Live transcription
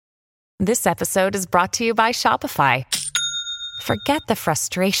This episode is brought to you by Shopify. Forget the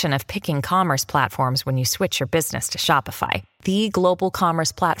frustration of picking commerce platforms when you switch your business to Shopify, the global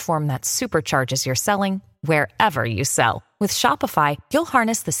commerce platform that supercharges your selling wherever you sell. With Shopify, you'll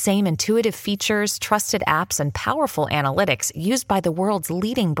harness the same intuitive features, trusted apps, and powerful analytics used by the world's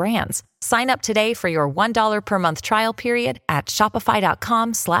leading brands. Sign up today for your $1 per month trial period at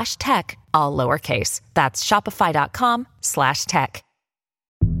shopify.com/tech, all lowercase. That's shopify.com/tech.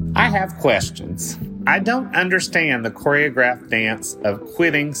 I have questions. I don't understand the choreographed dance of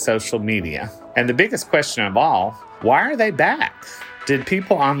quitting social media. And the biggest question of all, why are they back? Did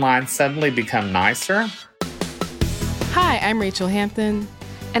people online suddenly become nicer? Hi, I'm Rachel Hampton.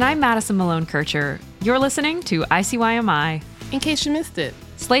 And I'm Madison Malone-Kircher. You're listening to ICYMI. In case you missed it.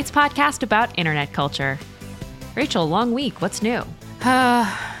 Slate's podcast about internet culture. Rachel, long week. What's new?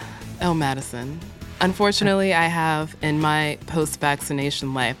 Oh, Madison. Unfortunately, I have, in my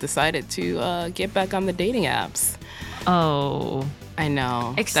post-vaccination life, decided to get back on the dating apps. Oh. I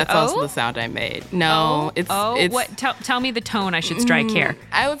know. That's also the sound I made. No, it's what? Tell me the tone I should strike here.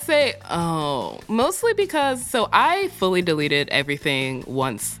 I would say, mostly because, so I fully deleted everything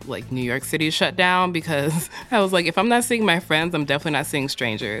once, like, New York City shut down, because I was like, if I'm not seeing my friends, I'm definitely not seeing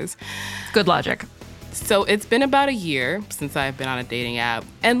strangers. Good logic. So it's been about a year since I've been on a dating app.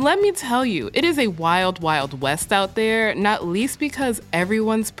 And let me tell you, it is a wild, wild west out there, not least because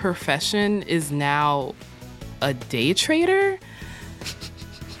everyone's profession is now a day trader.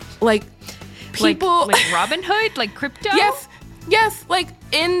 Like, people... Like Robin Hood? Like crypto? Yes, like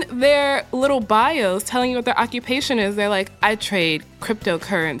in their little bios telling you what their occupation is, they're like, I trade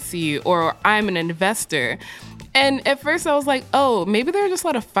cryptocurrency, or I'm an investor. And at first I was like, oh, maybe there are just a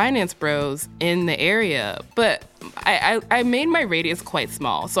lot of finance bros in the area. But I made my radius quite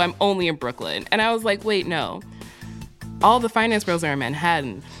small, so I'm only in Brooklyn. And I was like, wait, no. All the finance bros are in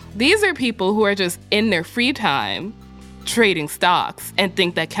Manhattan. These are people who are just in their free time trading stocks and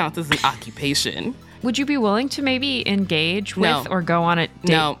think that counts as an occupation. Would you be willing to maybe engage with or go on a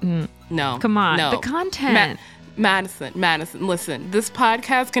date? No. Come on. No. The content. Madison, listen, this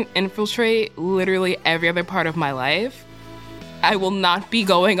podcast can infiltrate literally every other part of my life. I will not be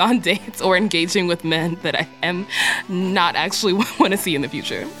going on dates or engaging with men that I am not actually want to see in the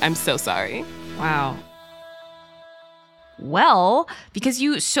future. I'm so sorry. Wow. Well, because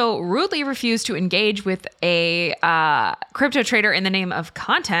you so rudely refuse to engage with a crypto trader in the name of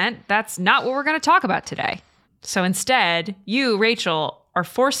content, that's not what we're going to talk about today. So instead, you, Rachel, are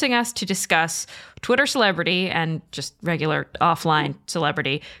forcing us to discuss Twitter celebrity and just regular offline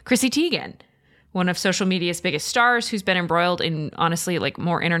celebrity, Chrissy Teigen, one of social media's biggest stars who's been embroiled in, honestly, like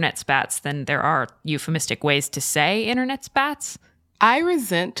more internet spats than there are euphemistic ways to say internet spats. I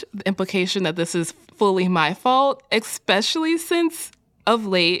resent the implication that this is fully my fault, especially since of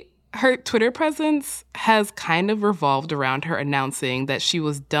late, her Twitter presence has kind of revolved around her announcing that she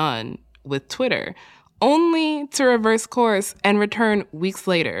was done with Twitter, only to reverse course and return weeks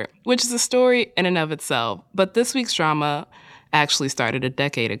later, which is a story in and of itself. But this week's drama actually started a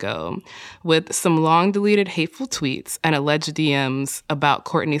decade ago with some long-deleted hateful tweets and alleged DMs about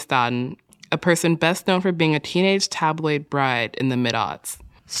Courtney Stodden, a person best known for being a teenage tabloid bride in the mid-aughts.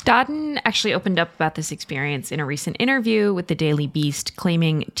 Stodden actually opened up about this experience in a recent interview with the Daily Beast,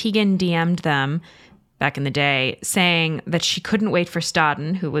 claiming Teigen DM'd them back in the day, saying that she couldn't wait for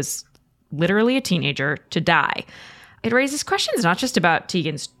Stodden, who was literally a teenager, to die. It raises questions not just about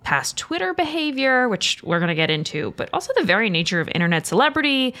Teigen's past Twitter behavior, which we're going to get into, but also the very nature of internet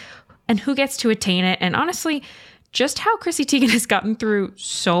celebrity and who gets to attain it. And honestly, just how Chrissy Teigen has gotten through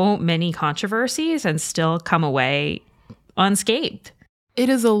so many controversies and still come away unscathed. It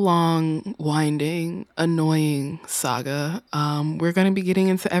is a long, winding, annoying saga. We're going to be getting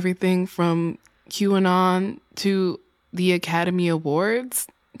into everything from QAnon to the Academy Awards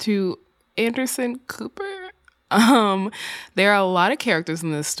to Anderson Cooper. There are a lot of characters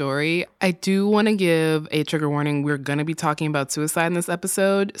in this story. I do want to give a trigger warning. We're going to be talking about suicide in this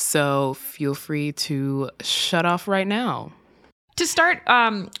episode, so feel free to shut off right now. To start,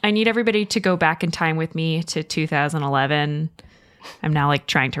 I need everybody to go back in time with me to 2011. I'm now like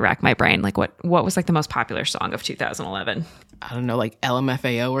trying to rack my brain. Like what was like the most popular song of 2011? I don't know, like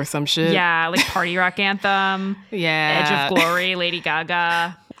LMFAO or some shit. Yeah, like Party Rock Anthem. Yeah. Edge of Glory, Lady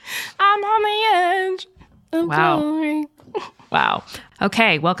Gaga. I'm on the edge of glory. Wow.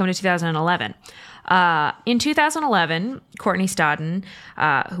 Okay, welcome to 2011. In 2011, Courtney Stodden,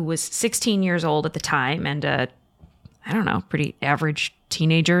 who was 16 years old at the time and I don't know, pretty average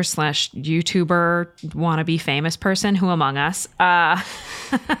teenager / YouTuber wannabe famous person, who among us,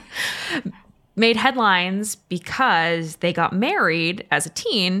 made headlines because they got married as a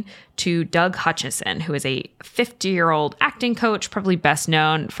teen to Doug Hutchison, who is a 50-year-old acting coach, probably best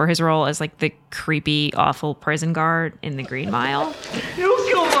known for his role as like the creepy, awful prison guard in The Green Mile. You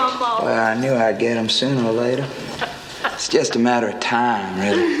kill my mom. Well, I knew I'd get him sooner or later. It's just a matter of time,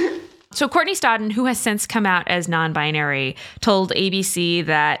 really. So Courtney Stodden, who has since come out as non-binary, told ABC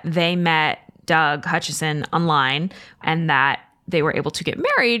that they met Doug Hutchison online and that they were able to get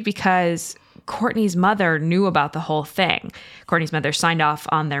married because Courtney's mother knew about the whole thing. Courtney's mother signed off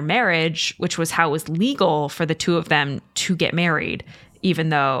on their marriage, which was how it was legal for the two of them to get married, even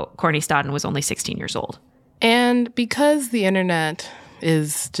though Courtney Stodden was only 16 years old. And because the internet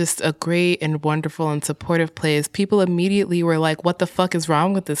is just a great and wonderful and supportive place, people immediately were like, what the fuck is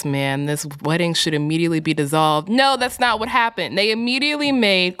wrong with this man? This wedding should immediately be dissolved. No, that's not what happened. They immediately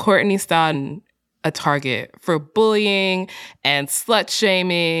made Courtney Stodden a target for bullying and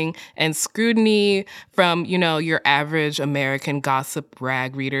slut-shaming and scrutiny from, your average American gossip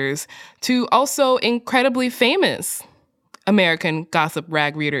rag readers to also incredibly famous American gossip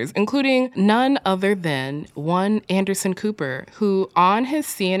rag readers, including none other than one Anderson Cooper, who on his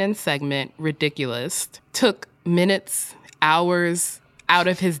CNN segment, Ridiculous, took minutes, hours out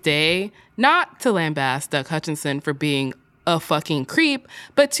of his day, not to lambaste Doug Hutchison for being a fucking creep,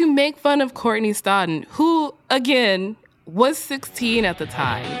 but to make fun of Courtney Stodden, who, again, was 16 at the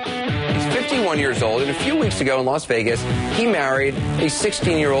time. He's 51 years old, and a few weeks ago in Las Vegas, he married a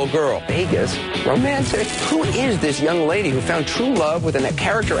 16-year-old girl. Vegas? Romantic? Who is this young lady who found true love with a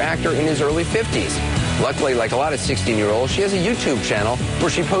character actor in his early 50s? Luckily, like a lot of 16-year-olds, she has a YouTube channel where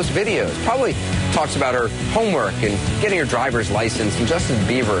she posts videos. Probably talks about her homework and getting her driver's license and Justin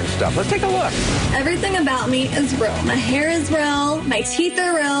Bieber and stuff. Let's take a look. Everything about me is real. My hair is real. My teeth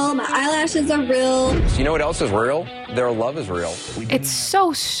are real. My eyelashes are real. So you know what else is real? Their love is real. It's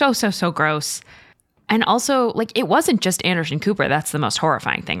so gross. And also, it wasn't just Anderson Cooper. That's the most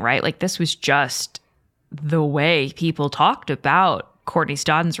horrifying thing, right? This was just the way people talked about Courtney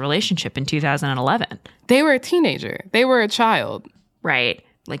Stodden's relationship in 2011. They were a teenager. They were a child. Right.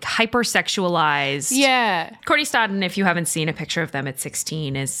 Hypersexualized. Yeah. Courtney Stodden, if you haven't seen a picture of them at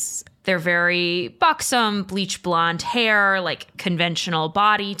 16, they're very buxom, bleach blonde hair, conventional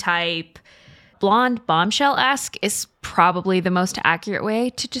body type. Blonde bombshell-esque is probably the most accurate way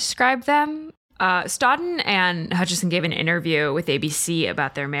to describe them. Stodden and Hutchison gave an interview with ABC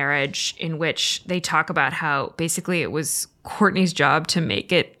about their marriage in which they talk about how basically it was Courtney's job to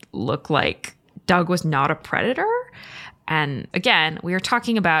make it look like Doug was not a predator. And again, we are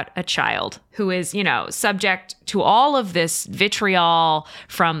talking about a child who is, subject to all of this vitriol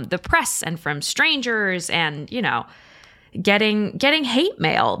from the press and from strangers and, getting hate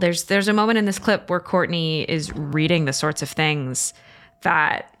mail. There's a moment in this clip where Courtney is reading the sorts of things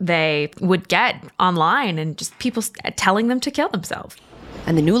that they would get online and just people telling them to kill themselves.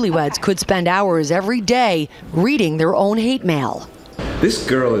 And the newlyweds could spend hours every day reading their own hate mail. This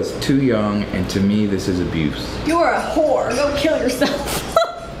girl is too young, and to me, this is abuse. You're a whore. Go kill yourself.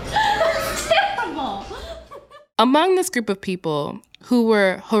 That's terrible. Among this group of people who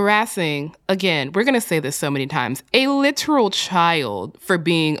were harassing, again, we're going to say this so many times, a literal child for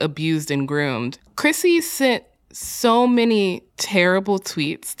being abused and groomed, Chrissy sent so many terrible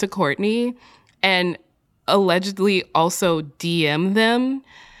tweets to Courtney and allegedly also DM them.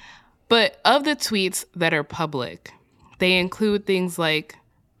 But of the tweets that are public, they include things like,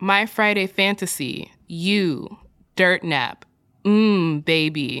 my Friday fantasy, you, dirt nap,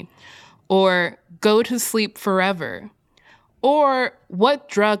 baby, or go to sleep forever, or what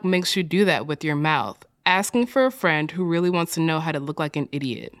drug makes you do that with your mouth, asking for a friend who really wants to know how to look like an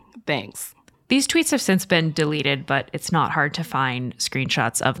idiot. Thanks. These tweets have since been deleted, but it's not hard to find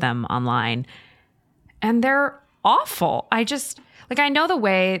screenshots of them online. And they're awful. I know the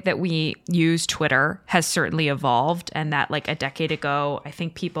way that we use Twitter has certainly evolved, and that a decade ago, I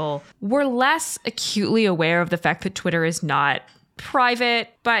think people were less acutely aware of the fact that Twitter is not private.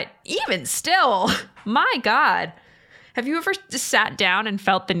 But even still, my God, have you ever sat down and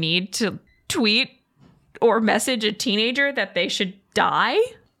felt the need to tweet or message a teenager that they should die?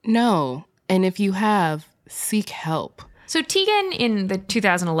 No. And if you have, seek help. So Teigen in the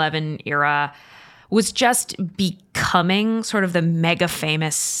 2011 era was just becoming sort of the mega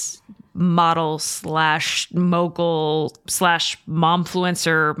famous model / mogul /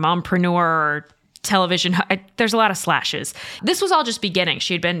 momfluencer, mompreneur, television. There's a lot of slashes. This was all just beginning.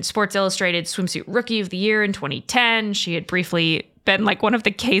 She had been Sports Illustrated Swimsuit Rookie of the Year in 2010. She had briefly been one of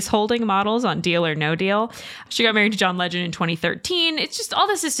the case holding models on Deal or No Deal. She got married to John Legend in 2013. It's just, all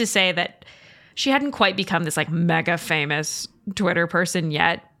this is to say that she hadn't quite become this mega famous Twitter person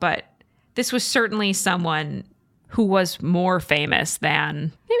yet, but this was certainly someone who was more famous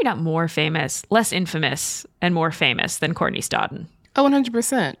than, maybe not more famous, less infamous and more famous than Courtney Stodden. Oh,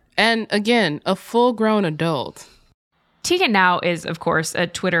 100%. And again, a full-grown adult. Teigen now is, of course, a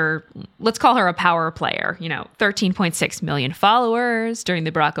Twitter, let's call her a power player. 13.6 million followers during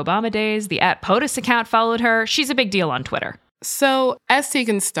the Barack Obama days. The @POTUS account followed her. She's a big deal on Twitter. So as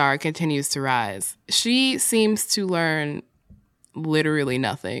Teigen's star continues to rise, she seems to learn literally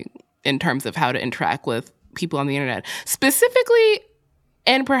nothing in terms of how to interact with people on the internet. Specifically,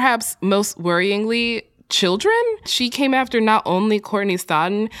 and perhaps most worryingly, children. She came after not only Courtney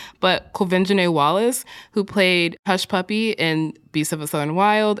Stodden, but Quvenzhané Wallis, who played Hush Puppy in Beasts of the Southern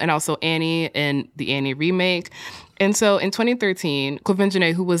Wild, and also Annie in the Annie remake. And so in 2013,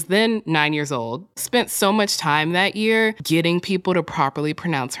 Quvenzhané, who was then 9 years old, spent so much time that year getting people to properly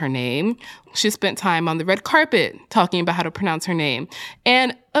pronounce her name. She spent time on the red carpet talking about how to pronounce her name.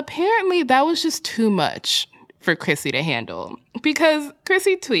 And apparently that was just too much for Chrissy to handle. Because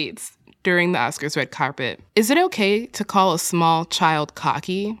Chrissy tweets during the Oscars red carpet, "Is it okay to call a small child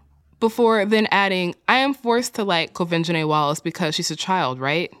cocky?" Before then adding, "I am forced to like Quvenzhané Wallis because she's a child,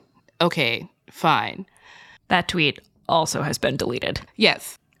 right? Okay, fine." That tweet also has been deleted.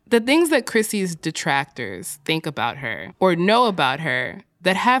 Yes. The things that Chrissy's detractors think about her or know about her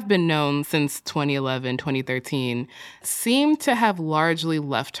that have been known since 2011, 2013 seem to have largely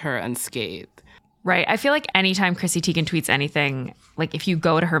left her unscathed. Right. I feel like anytime Chrissy Teigen tweets anything, like if you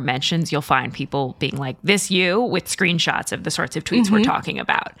go to her mentions, you'll find people being like, "This you?" with screenshots of the sorts of tweets we're talking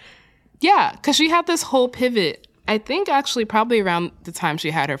about. Yeah, because she had this whole pivot, I think actually probably around the time she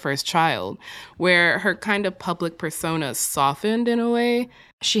had her first child, where her kind of public persona softened in a way.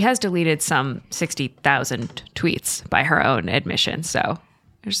 She has deleted some 60,000 tweets by her own admission, so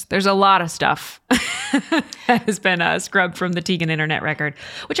there's a lot of stuff that has been scrubbed from the Teigen internet record,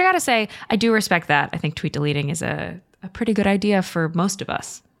 which I gotta say, I do respect that. I think tweet deleting is a pretty good idea for most of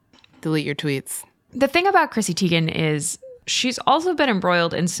us. Delete your tweets. The thing about Chrissy Teigen is she's also been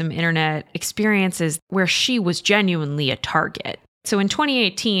embroiled in some internet experiences where she was genuinely a target. So in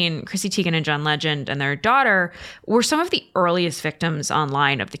 2018, Chrissy Teigen and John Legend and their daughter were some of the earliest victims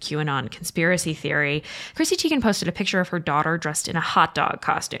online of the QAnon conspiracy theory. Chrissy Teigen posted a picture of her daughter dressed in a hot dog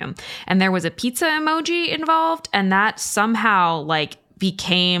costume, and there was a pizza emoji involved, and that somehow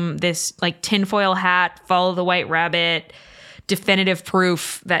became this tinfoil hat, follow the white rabbit, definitive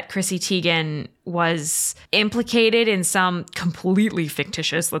proof that Chrissy Teigen was implicated in some completely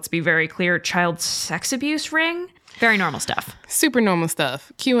fictitious, let's be very clear, child sex abuse ring. Very normal stuff. Super normal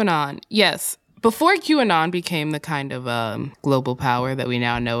stuff. QAnon. Yes. Before QAnon became the kind of global power that we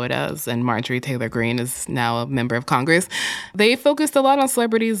now know it as, and Marjorie Taylor Greene is now a member of Congress, they focused a lot on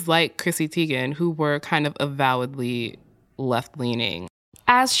celebrities like Chrissy Teigen, who were kind of avowedly left-leaning.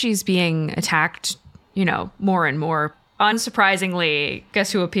 As she's being attacked, more and more, unsurprisingly,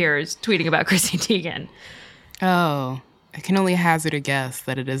 guess who appears tweeting about Chrissy Teigen? Oh, I can only hazard a guess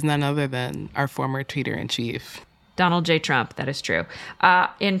that it is none other than our former tweeter-in-chief. Donald J. Trump, that is true.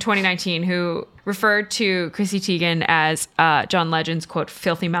 In 2019, who referred to Chrissy Teigen as John Legend's, quote,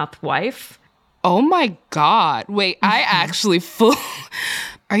 filthy mouthed wife. Oh my God. Wait, I actually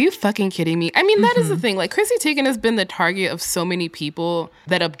Are you fucking kidding me? I mean, that is the thing. Chrissy Teigen has been the target of so many people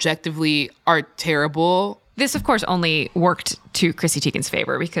that objectively are terrible. This, of course, only worked to Chrissy Teigen's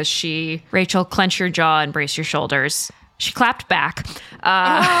favor because Rachel, clench your jaw and brace your shoulders. She clapped back.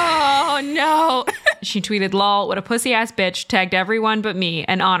 Oh, no. She tweeted, "Lol, what a pussy-ass bitch, tagged everyone but me,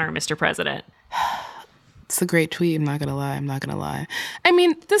 an honor, Mr. President." It's a great tweet, I'm not gonna lie. I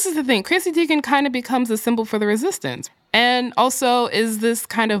mean, this is the thing. Chrissy Teigen kind of becomes a symbol for the resistance. And also is this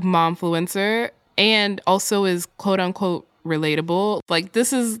kind of momfluencer, and also is quote-unquote relatable.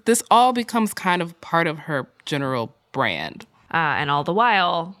 This all becomes kind of part of her general brand. And all the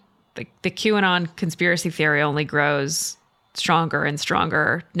while, the QAnon conspiracy theory only grows stronger and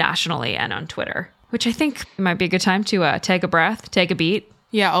stronger nationally and on Twitter, which I think might be a good time to take a breath, take a beat.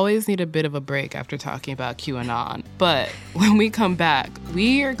 Yeah, always need a bit of a break after talking about QAnon. But when we come back,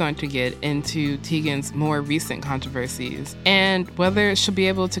 we are going to get into Teigen's more recent controversies and whether she'll be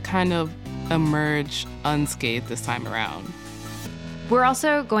able to kind of emerge unscathed this time around. We're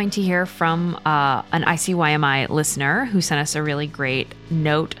also going to hear from an ICYMI listener who sent us a really great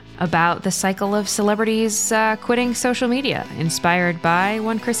note about the cycle of celebrities quitting social media, inspired by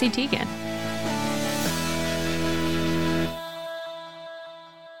one Chrissy Teigen.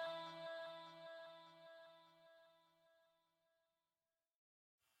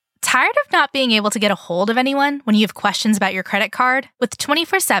 Tired of not being able to get a hold of anyone when you have questions about your credit card? With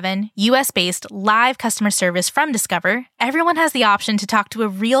 24/7 US-based live customer service from Discover, everyone has the option to talk to a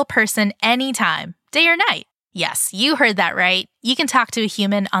real person anytime, day or night. Yes, you heard that right. You can talk to a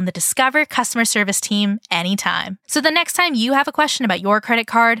human on the Discover customer service team anytime. So the next time you have a question about your credit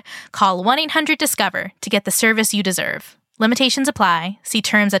card, call 1-800-DISCOVER to get the service you deserve. Limitations apply. See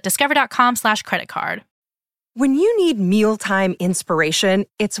terms at discover.com/creditcard. When you need mealtime inspiration,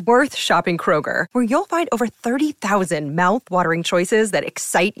 it's worth shopping Kroger, where you'll find over 30,000 mouth-watering choices that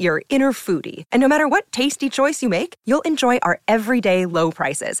excite your inner foodie. And no matter what tasty choice you make, you'll enjoy our everyday low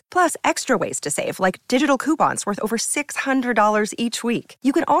prices, plus extra ways to save, like digital coupons worth over $600 each week.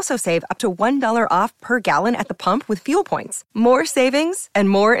 You can also save up to $1 off per gallon at the pump with fuel points. More savings and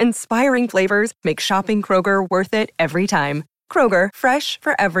more inspiring flavors make shopping Kroger worth it every time. Kroger, fresh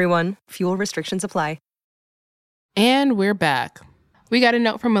for everyone. Fuel restrictions apply. And we're back. We got a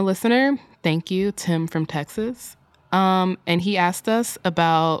note from a listener. Thank you, Tim from Texas. And he asked us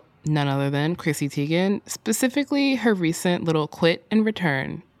about none other than Chrissy Teigen, specifically her recent little quit and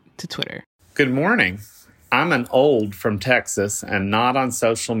return to Twitter. Good morning. I'm an old from Texas and not on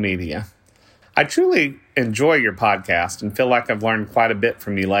social media. I truly enjoy your podcast and feel like I've learned quite a bit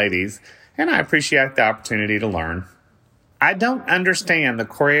from you ladies, and I appreciate the opportunity to learn. I don't understand the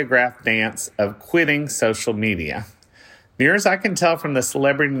choreographed dance of quitting social media. Near as I can tell from the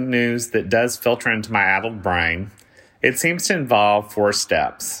celebrity news that does filter into my addled brain, it seems to involve 4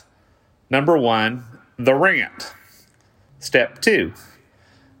 steps. Number 1, the rant. Step 2,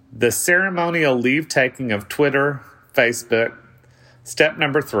 the ceremonial leave-taking of Twitter, Facebook. Step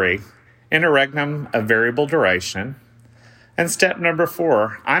number 3, interregnum of variable duration. And step number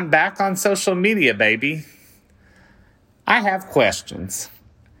 4, I'm back on social media, baby. I have questions.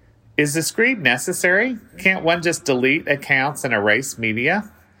 Is the screed necessary? Can't one just delete accounts and erase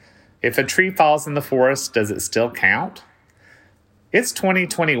media? If a tree falls in the forest, does it still count? It's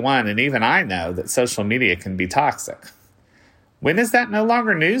 2021, and even I know that social media can be toxic. When is that no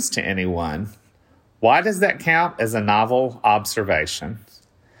longer news to anyone? Why does that count as a novel observation?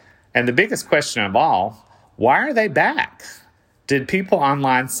 And the biggest question of all, why are they back? Did people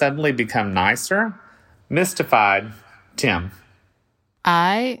online suddenly become nicer? Mystified, Tim.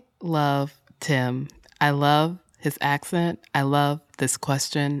 I love Tim. I love his accent. I love this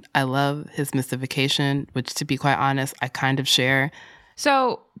question. I love his mystification, which, to be quite honest, I kind of share.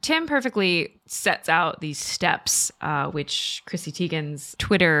 So Tim perfectly sets out these steps, which Chrissy Teigen's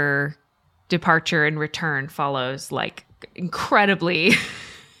Twitter departure and return follows, like, incredibly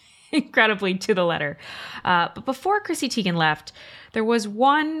to the letter. But before Chrissy Teigen left, there was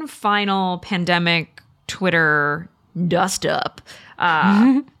one final pandemic Twitter dust-up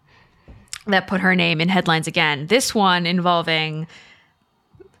that put her name in headlines again. This one involving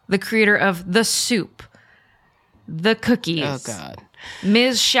the creator of The Soup, The Cookies. Oh, God.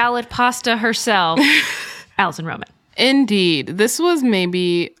 Ms. Shallot Pasta herself, Alison Roman. Indeed. This was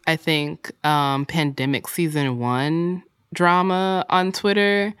maybe, I think, pandemic season 1 drama on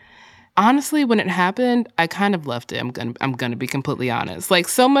Twitter. Honestly, when it happened, I kind of loved it. I'm gonna be completely honest. Like,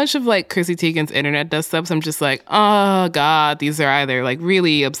 so much of, like, Chrissy Teigen's internet dust-ups, I'm just like, oh, God, these are either, like,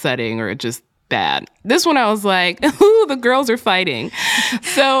 really upsetting or just bad. This one, I was like, ooh, the girls are fighting.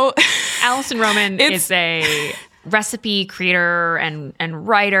 So Alison Roman is a recipe creator and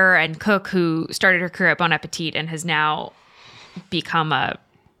writer and cook who started her career at Bon Appetit and has now become a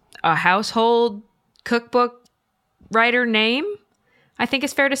household cookbook writer name, I think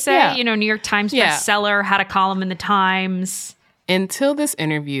it's fair to say. Yeah. You know, New York Times bestseller, had a column in the Times. Until this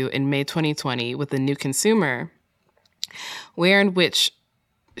interview in May 2020 with The New Consumer, in which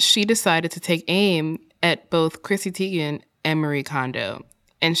she decided to take aim at both Chrissy Teigen and Marie Kondo.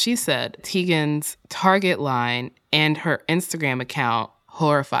 And she said Teigen's Target line and her Instagram account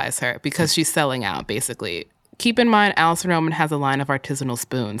horrifies her because she's selling out, basically. Keep in mind, Alison Roman has a line of artisanal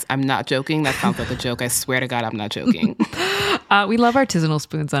spoons. I'm not joking. That sounds like a joke. I swear to God, I'm not joking. We love artisanal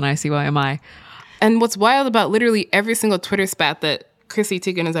spoons on ICYMI. And what's wild about literally every single Twitter spat that Chrissy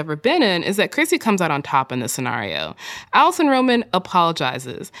Teigen has ever been in is that Chrissy comes out on top in this scenario. Alison Roman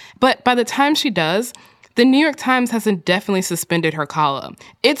apologizes. But by the time she does, the New York Times has indefinitely suspended her column.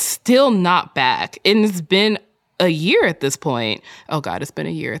 It's still not back. And it's been a year at this point. Oh, God, it's been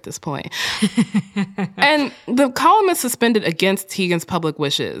a year at this point. And the column is suspended against Teigen's public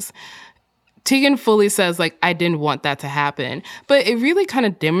wishes. Teigen fully says, like, I didn't want that to happen. But it really kind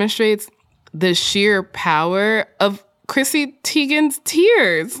of demonstrates the sheer power of Chrissy Teigen's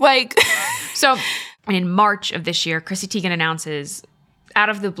tears. Like, so in March of this year, Chrissy Teigen announces out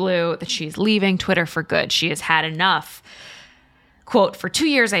of the blue that she's leaving Twitter for good. She has had enough. Quote, "For 2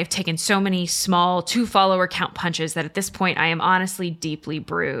 years, I have taken so many small 2-follower count punches that at this point, I am honestly deeply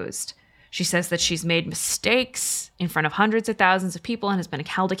bruised." She says that she's made mistakes in front of hundreds of thousands of people and has been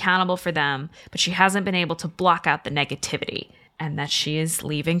held accountable for them, but she hasn't been able to block out the negativity, and that she is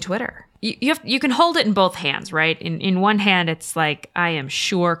leaving Twitter. You can hold it in both hands, right? In one hand, it's like, I am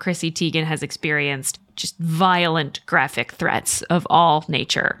sure Chrissy Teigen has experienced just violent graphic threats of all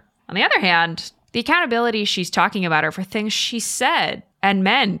nature. On the other hand, the accountability she's talking about are for things she said and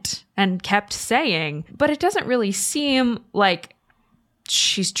meant and kept saying, but it doesn't really seem like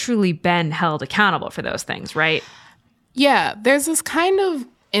she's truly been held accountable for those things, right? Yeah, there's this kind of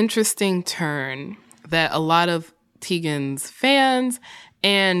interesting turn that a lot of Teigen's fans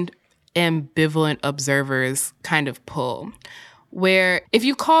and ambivalent observers kind of pull, where if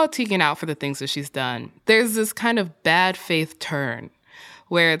you call Teigen out for the things that she's done, there's this kind of bad faith turn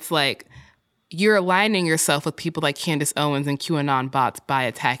where it's like you're aligning yourself with people like Candace Owens and QAnon bots by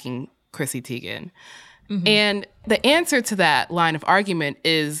attacking Chrissy Teigen. Mm-hmm. And the answer to that line of argument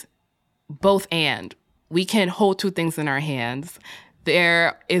is both and. We can hold two things in our hands.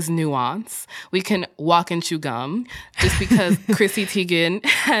 There is nuance. We can walk and chew gum. Just because Chrissy Teigen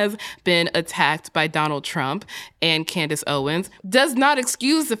has been attacked by Donald Trump and Candace Owens does not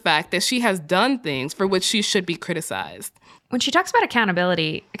excuse the fact that she has done things for which she should be criticized. When she talks about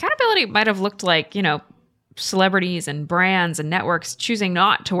accountability might have looked like, celebrities and brands and networks choosing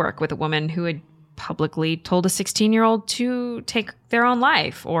not to work with a woman who had publicly told a 16-year-old to take their own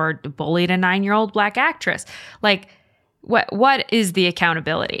life or bullied a 9-year-old Black actress. Like, what is the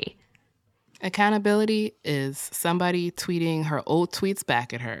accountability? Accountability is somebody tweeting her old tweets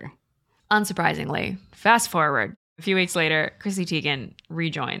back at her. Unsurprisingly, fast forward, a few weeks later, Chrissy Teigen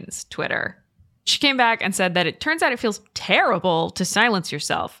rejoins Twitter. She came back and said that it turns out it feels terrible to silence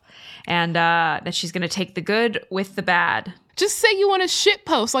yourself and that she's going to take the good with the bad. Just say you want to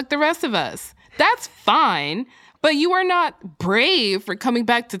shitpost like the rest of us. That's fine, but you are not brave for coming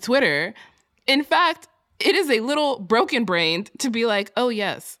back to Twitter. In fact, it is a little broken-brained to be like, oh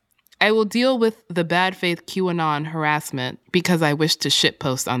yes, I will deal with the bad faith QAnon harassment because I wish to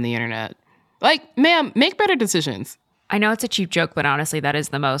shitpost on the internet. Like, ma'am, make better decisions. I know it's a cheap joke, but honestly, that is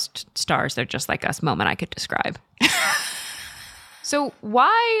the most stars, they're just like us moment I could describe. So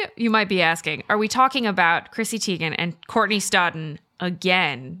why, you might be asking, are we talking about Chrissy Teigen and Courtney Stodden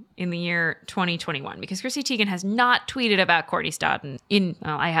again in the year 2021? Because Chrissy Teigen has not tweeted about Courtney Stodden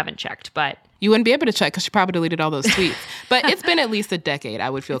I haven't checked, but... You wouldn't be able to check because she probably deleted all those tweets. But it's been at least a decade, I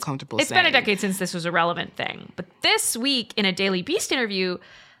would feel comfortable saying. It's been a decade since this was a relevant thing. But this week, in a Daily Beast interview,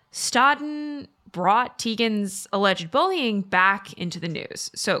 Stodden brought Teigen's alleged bullying back into the news.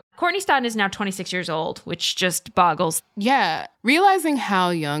 So Courtney Stodden is now 26 years old, which just boggles. Yeah. Realizing how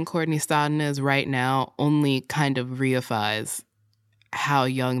young Courtney Stodden is right now only kind of reifies how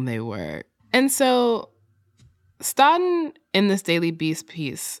young they were. And so Stodden, in this Daily Beast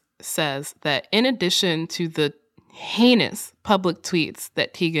piece, says that in addition to the heinous public tweets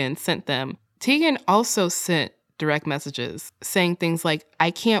that Teigen sent them, Teigen also sent direct messages saying things like,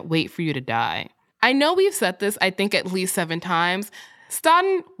 I can't wait for you to die. I know we've said this, I think, at least 7 times.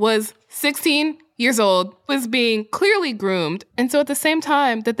 Stodden was 16 years old, was being clearly groomed. And so at the same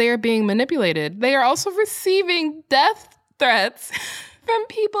time that they are being manipulated, they are also receiving death threats from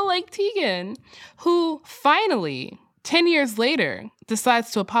people like Teigen, who finally, 10 years later,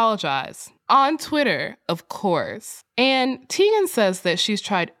 decides to apologize. On Twitter, of course. And Teigen says that she's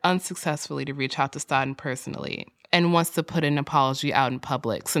tried unsuccessfully to reach out to Stodden personally and wants to put an apology out in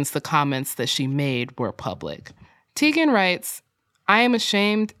public since the comments that she made were public. Teigen writes, I am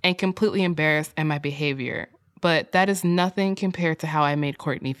ashamed and completely embarrassed at my behavior, but that is nothing compared to how I made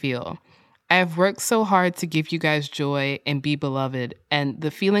Courtney feel. I have worked so hard to give you guys joy and be beloved, and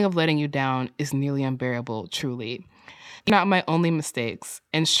the feeling of letting you down is nearly unbearable, truly. Not my only mistakes,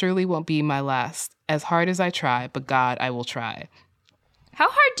 and surely won't be my last. As hard as I try, but God, I will try. How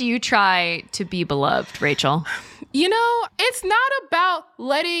hard do you try to be beloved, Rachel? It's not about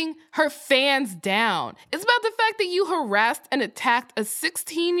letting her fans down. It's about the fact that you harassed and attacked a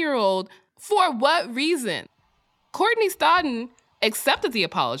 16-year-old for what reason? Courtney Stodden accepted the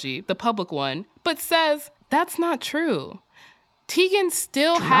apology, the public one, but says that's not true. Teigen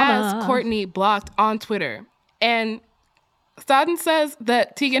still has Courtney blocked on Twitter. And Stodden says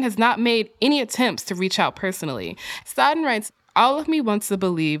that Teigen has not made any attempts to reach out personally. Stodden writes, all of me wants to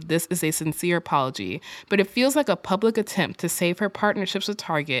believe this is a sincere apology, but it feels like a public attempt to save her partnerships with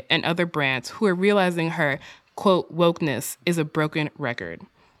Target and other brands who are realizing her, quote, wokeness is a broken record.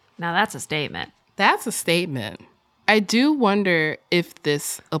 Now that's a statement. That's a statement. I do wonder if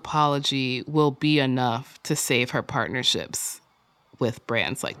this apology will be enough to save her partnerships with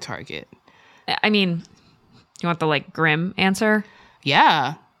brands like Target. I mean, you want the like grim answer?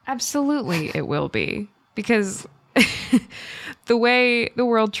 Yeah. Absolutely it will be. Because the way the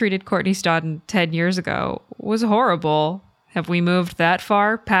world treated Courtney Stodden 10 years ago was horrible. Have we moved that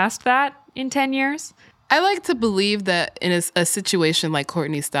far past that in 10 years? I like to believe that in a situation like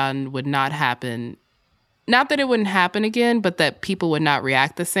Courtney Stodden would not happen. Not that it wouldn't happen again, but that people would not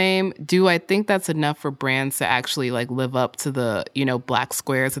react the same. Do I think that's enough for brands to actually like live up to the, black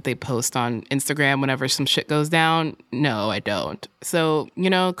squares that they post on Instagram whenever some shit goes down? No, I don't. So,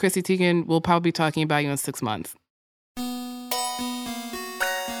 Chrissy Teigen, we'll probably be talking about you in 6 months.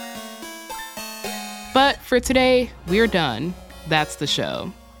 But for today, we're done. That's the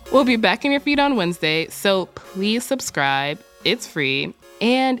show. We'll be back in your feed on Wednesday, so please subscribe. It's free.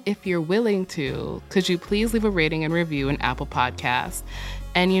 And if you're willing to, could you please leave a rating and review in Apple Podcasts?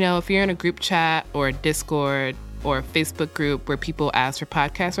 And, if you're in a group chat or a Discord or a Facebook group where people ask for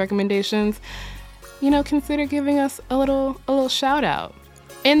podcast recommendations, consider giving us a little shout out.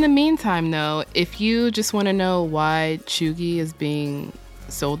 In the meantime, though, if you just want to know why Chugi is being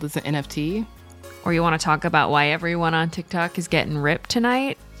sold as an NFT, or you want to talk about why everyone on TikTok is getting ripped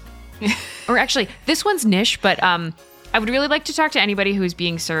tonight, or actually, this one's niche, but I would really like to talk to anybody who's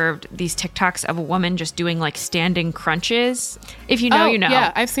being served these TikToks of a woman just doing like standing crunches. If you know, you know.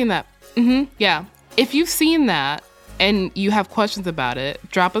 Yeah, I've seen that. Yeah. If you've seen that and you have questions about it,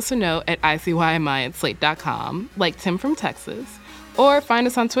 drop us a note at ICYMI@slate.com, like Tim from Texas, or find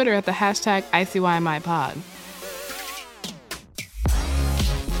us on Twitter at the hashtag ICYMIPod.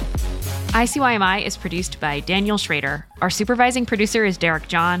 ICYMI is produced by Daniel Schrader. Our supervising producer is Derek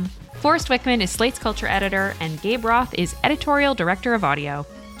John. Forrest Wickman is Slate's culture editor, and Gabe Roth is editorial director of audio.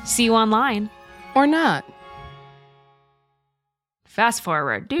 See you online. Or not. Fast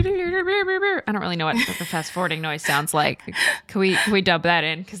forward. I don't really know what the fast forwarding noise sounds like. Can we dub that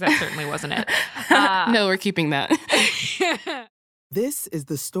in? Because that certainly wasn't it. No, we're keeping that. This is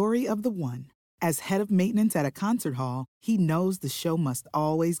the story of the one. As head of maintenance at a concert hall, he knows the show must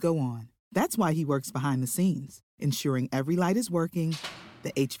always go on. That's why he works behind the scenes, ensuring every light is working,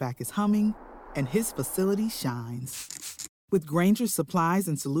 the HVAC is humming, and his facility shines. With Grainger's supplies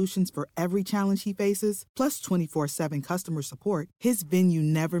and solutions for every challenge he faces, plus 24/7 customer support, his venue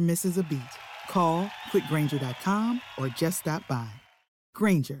never misses a beat. Call quickgrainger.com or just stop by.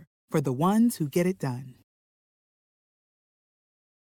 Grainger, for the ones who get it done.